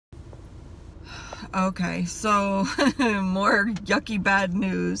Okay, so more yucky bad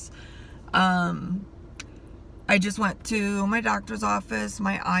news. I just went to my doctor's office.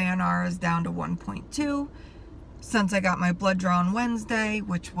 My INR is down to 1.2 since I got my blood drawn Wednesday,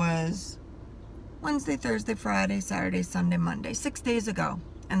 which was Wednesday, Thursday, Friday, Saturday, Sunday, Monday, 6 days ago.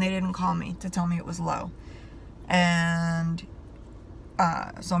 And they didn't call me to tell me it was low. And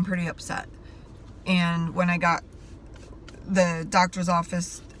so I'm pretty upset. And when I got the doctor's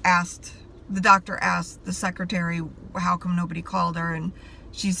office, the doctor asked the secretary how come nobody called her, and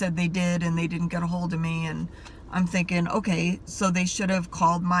she said they did and they didn't get a hold of me. And I'm thinking, okay, so they should have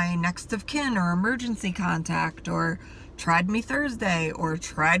called my next of kin or emergency contact, or tried me Thursday, or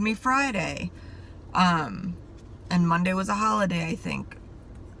tried me Friday. And Monday was a holiday, I think.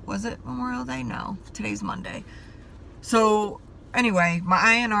 Was it Memorial Day? No, today's Monday. So anyway, my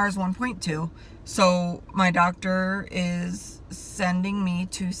INR is 1.2. So my doctor is sending me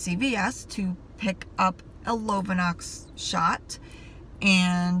to CVS to pick up a Lovenox shot.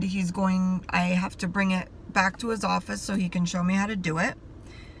 And I have to bring it back to his office so he can show me how to do it.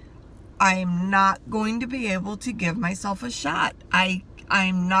 I'm not going to be able to give myself a shot.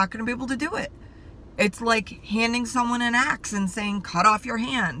 I'm not going to be able to do it. It's like handing someone an axe and saying, cut off your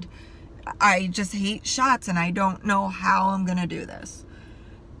hand. I just hate shots, and I don't know how I'm going to do this.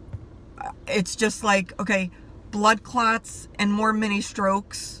 It's just like, okay, blood clots and more mini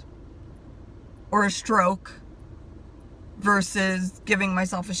strokes, or a stroke, versus giving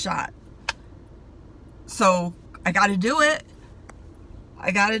myself a shot. So I got to do it.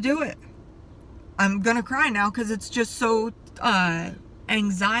 I got to do it. I'm going to cry now because it's just so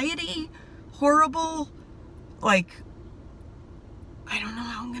anxiety, horrible. Like, I don't know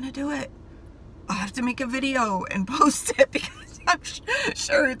how I'm going to do it. I'll have to make a video and post it because I'm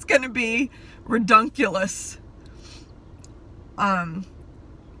sure it's going to be redunculous.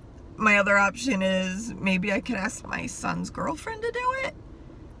 My other option is maybe I could ask my son's girlfriend to do it.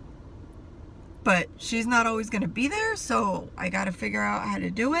 But she's not always going to be there, so I got to figure out how to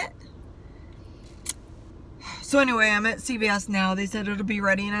do it. So anyway, I'm at CVS now. They said it'll be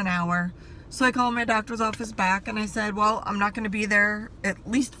ready in an hour. So I called my doctor's office back and I said, well, I'm not going to be there at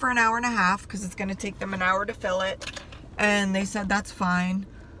least for an hour and a half because it's going to take them an hour to fill it. And they said that's fine.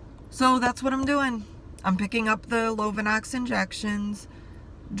 So that's what I'm doing. I'm picking up the Lovenox injections,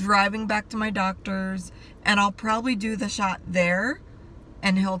 driving back to my doctor's, and I'll probably do the shot there,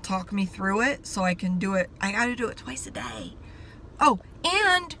 and he'll talk me through it so I can do it. I got to do it twice a day. Oh,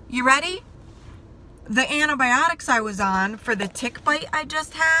 and you ready? The antibiotics I was on for the tick bite I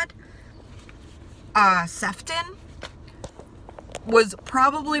just had, Ceftin, was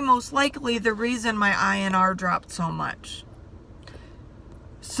probably most likely the reason my INR dropped so much.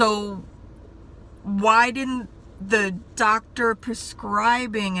 So why didn't the doctor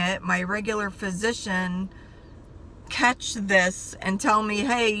prescribing it, my regular physician, catch this and tell me,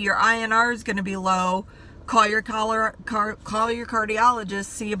 hey, your INR is going to be low, call your cardiologist,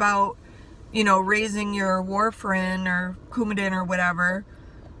 see about, you know, raising your warfarin or Coumadin or whatever,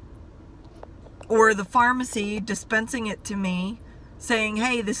 or the pharmacy dispensing it to me saying,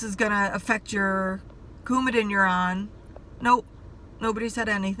 hey, this is going to affect your Coumadin you're on. Nope, nobody said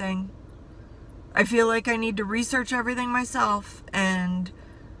anything. I feel like I need to research everything myself and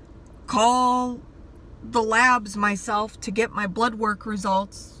call the labs myself to get my blood work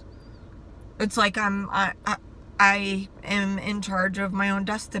results. It's like I am in charge of my own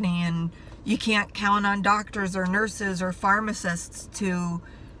destiny, and you can't count on doctors or nurses or pharmacists to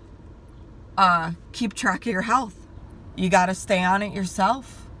keep track of your health. You got to stay on it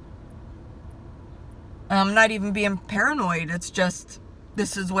yourself. I'm not even being paranoid. It's just,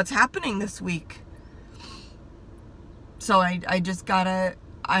 this is what's happening this week. So I'm just gonna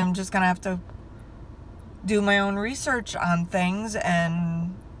have to do my own research on things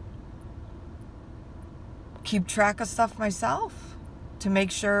and keep track of stuff myself to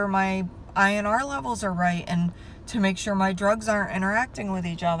make sure my INR levels are right and to make sure my drugs aren't interacting with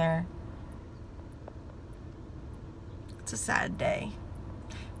each other. It's a sad day,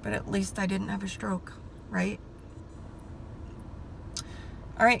 but at least I didn't have a stroke, right?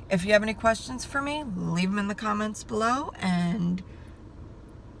 All right, if you have any questions for me, leave them in the comments below, and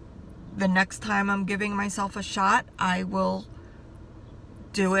the next time I'm giving myself a shot, I will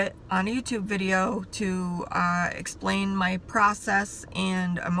do it on a YouTube video to explain my process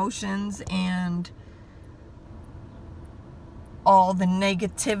and emotions and all the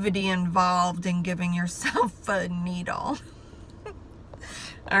negativity involved in giving yourself a needle.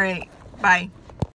 All right, bye.